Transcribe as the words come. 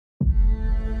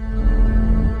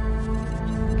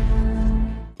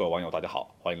网友大家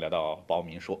好，欢迎来到包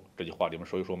明说。这句话里面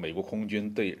说一说美国空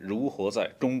军对如何在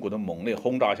中国的猛烈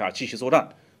轰炸下继续作战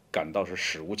感到是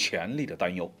史无前例的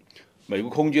担忧。美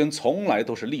国空军从来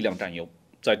都是力量占优，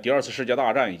在第二次世界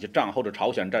大战以及战后的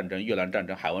朝鲜战争、越南战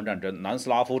争、海湾战争、南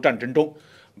斯拉夫战争中，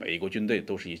美国军队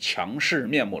都是以强势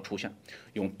面目出现，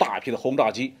用大批的轰炸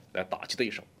机来打击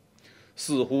对手。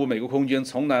似乎美国空军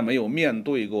从来没有面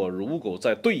对过，如果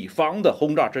在对方的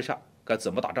轰炸之下该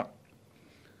怎么打仗。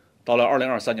到了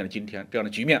2023年的今天，这样的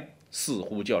局面似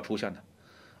乎就要出现了。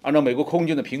按照美国空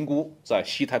军的评估，在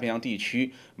西太平洋地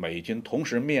区，美军同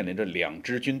时面临着2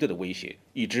支军队的威胁，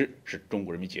一支是中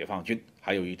国人民解放军，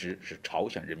还有一支是朝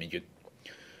鲜人民军。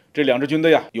这2支军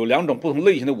队有2种不同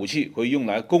类型的武器可以用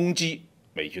来攻击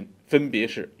美军，分别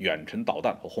是远程导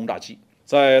弹和轰炸机。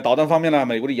在导弹方面呢，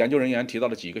美国的研究人员提到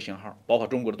了几个型号，包括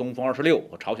中国的东风26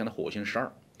和朝鲜的火星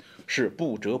12，是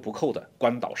不折不扣的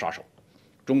关岛杀手。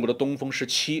中国的东风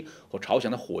17和朝鲜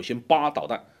的火星8导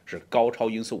弹是高超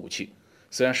音速武器，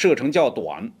虽然射程较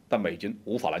短，但美军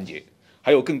无法拦截。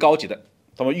还有更高级的，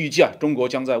他们预计中国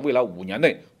将在未来5年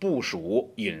内部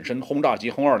署隐身轰炸机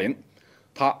轰20，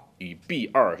它与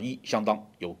B-21相当，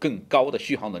有更高的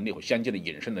续航能力和先进的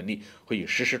隐身能力，可以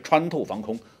实施穿透防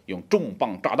空，用重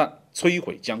磅炸弹摧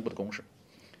毁坚固的工事。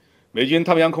美军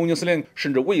太平洋空军司令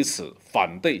甚至为此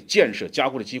反对建设加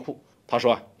固的机库。他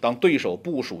说当对手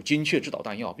部署精确制导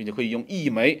弹药，并且可以用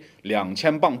1枚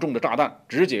2000磅重的炸弹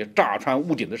直接炸穿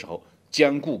屋顶的时候，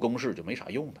坚固工事就没啥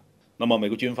用了。那么美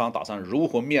国军方打算如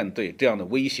何面对这样的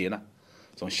威胁呢？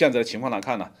从现在的情况来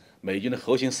看呢，美军的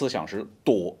核心思想是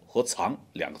躲和藏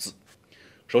2个字。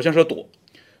首先说躲，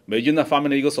美军发明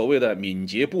了一个所谓的敏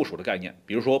捷部署的概念，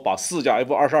比如说把4架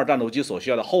F-22战斗机所需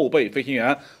要的后备飞行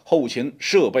员、后勤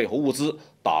设备和物资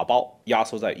打包压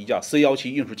缩在一架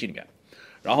C-17运输机里面，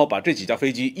然后把这几架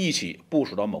飞机一起部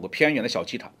署到某个偏远的小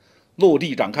机场，落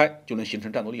地展开就能形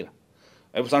成战斗力了。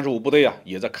F-35部队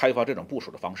也在开发这种部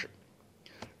署的方式。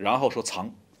然后说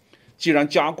藏，既然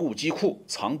加固机库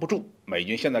藏不住，美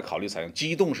军现在考虑采用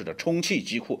机动式的充气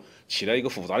机库，起了一个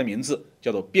复杂的名字，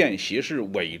叫做便携式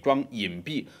伪装隐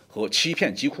蔽和欺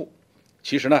骗机库。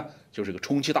其实呢，就是一个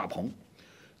充气大棚。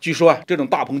据说这种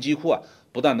大棚机库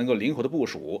不但能够灵活的部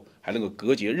署，还能够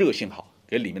隔绝热信号，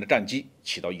给里面的战机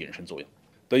起到隐身作用。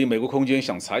对于美国空军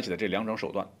想采取的这2种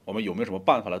手段，我们有没有什么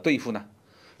办法来对付呢？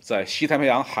在西太平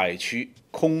洋海区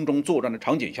空中作战的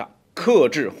场景下，克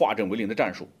制化整为零的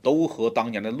战术都和当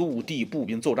年的陆地步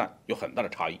兵作战有很大的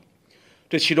差异。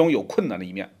这其中有困难的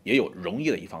一面，也有容易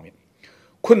的一方面。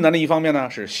困难的一方面呢，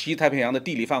是西太平洋的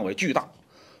地理范围巨大，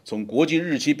从国际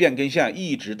日期变更线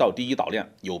一直到第一岛链，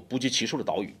有不计其数的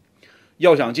岛屿。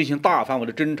要想进行大范围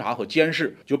的侦察和监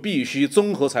视，就必须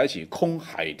综合采取空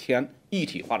海天一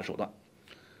体化的手段。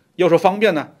要说方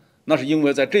便呢，那是因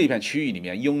为在这片区域里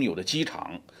面拥有的机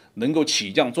场能够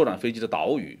起降作战飞机的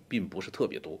岛屿并不是特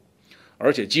别多，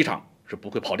而且机场是不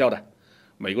会跑掉的。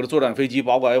美国的作战飞机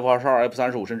包括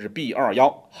F-22、F-35 甚至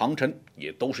B-21， 航程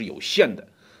也都是有限的，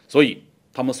所以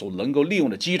他们所能够利用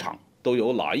的机场都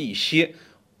有哪一些，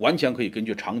完全可以根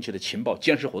据长期的情报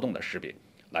监视活动来识别、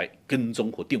来跟踪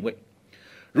和定位。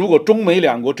如果中美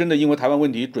2国真的因为台湾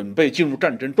问题准备进入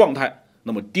战争状态，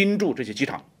那么盯住这些机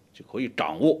场就可以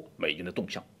掌握美军的动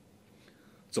向。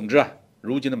总之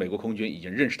如今的美国空军已经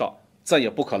认识到，再也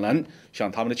不可能像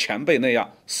他们的前辈那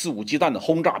样肆无忌惮地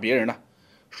轰炸别人了。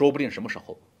说不定什么时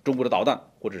候中国的导弹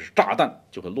或者是炸弹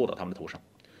就会落到他们的头上。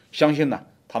相信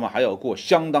他们还要过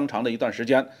相当长的一段时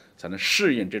间才能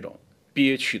适应这种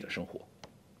憋屈的生活。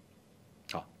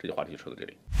好，这句话题就说到这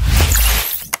里。